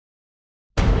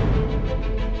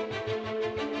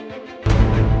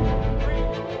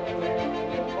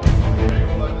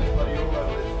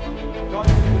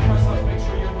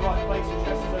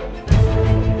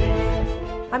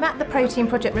I'm at the Protein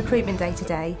Project recruitment day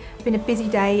today. It's been a busy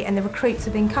day and the recruits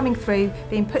have been coming through,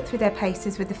 being put through their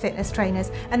paces with the fitness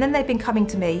trainers, and then they've been coming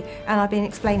to me and I've been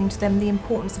explaining to them the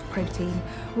importance of protein,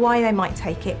 why they might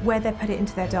take it, where they put it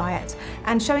into their diet,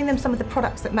 and showing them some of the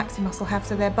products that Maximuscle have,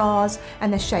 so their bars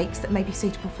and their shakes that may be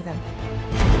suitable for them.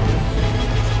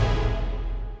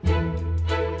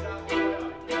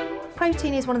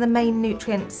 Protein is one of the main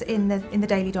nutrients in the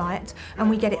daily diet, and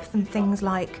we get it from things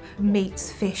like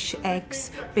meats, fish,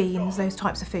 eggs, beans, those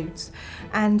types of foods.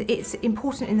 And it's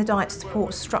important in the diet to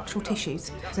support structural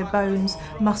tissues, so bones,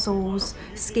 muscles,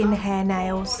 skin, hair,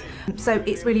 nails. So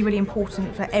it's really, really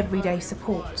important for everyday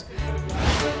support.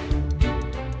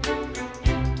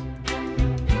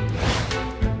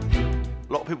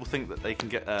 A lot of people think that they can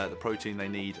get the protein they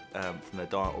need from their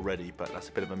diet already, but that's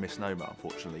a bit of a misnomer,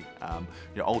 unfortunately.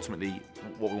 Ultimately,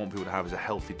 what we want people to have is a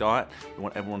healthy diet. We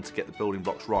want everyone to get the building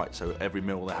blocks right, so every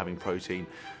meal they're having protein.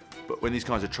 But when these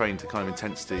guys are trained to the kind of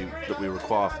intensity that we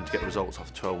require for them to get results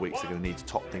after 12 weeks, they're going to need to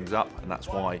top things up, and that's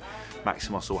why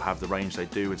Maximuscle have the range they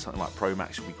do, and something like Pro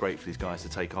Max would be great for these guys to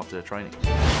take after their training.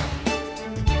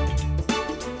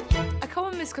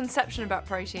 Misconception about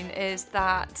protein is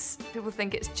that people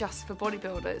think it's just for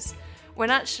bodybuilders, when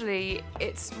actually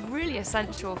it's really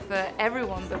essential for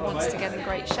everyone that wants to get in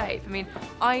great shape. I mean,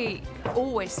 I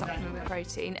always supplement with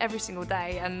protein every single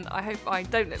day, and I hope I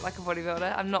don't look like a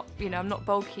bodybuilder. I'm not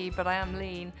bulky, but I am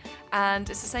lean, and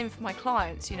it's the same for my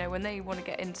clients. When they want to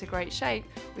get into great shape,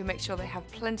 we make sure they have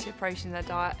plenty of protein in their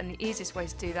diet, and the easiest way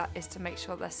to do that is to make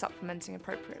sure they're supplementing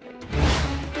appropriately.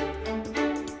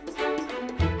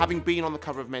 Having been on the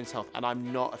cover of Men's Health, and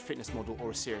I'm not a fitness model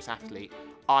or a serious athlete,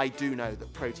 I do know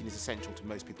that protein is essential to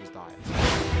most people's diets.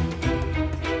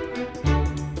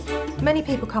 Many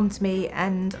people come to me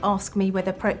and ask me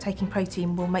whether taking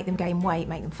protein will make them gain weight,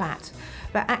 make them fat.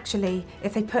 But actually,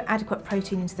 if they put adequate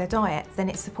protein into their diet, then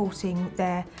it's supporting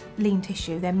their lean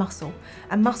tissue, their muscle.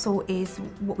 And muscle is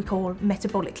what we call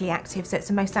metabolically active, so it's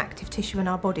the most active tissue in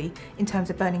our body in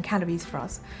terms of burning calories for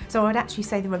us. So I'd actually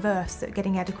say the reverse, that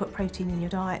getting adequate protein in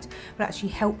your diet will actually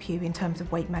help you in terms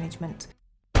of weight management.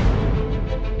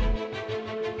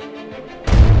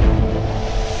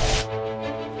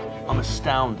 I'm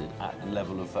astounded at the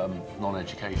level of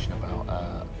non-education about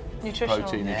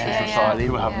protein, nutritional society.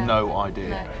 We have no idea.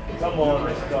 No. Come on,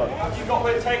 let's go. Have you got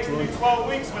what it takes to do 12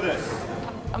 weeks with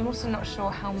us? I'm also not sure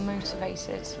how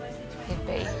motivated he'd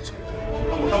be.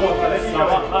 Come on,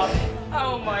 fellas.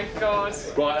 Oh my God.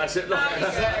 Right, that's it. Look.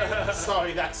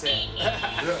 Sorry, that's it.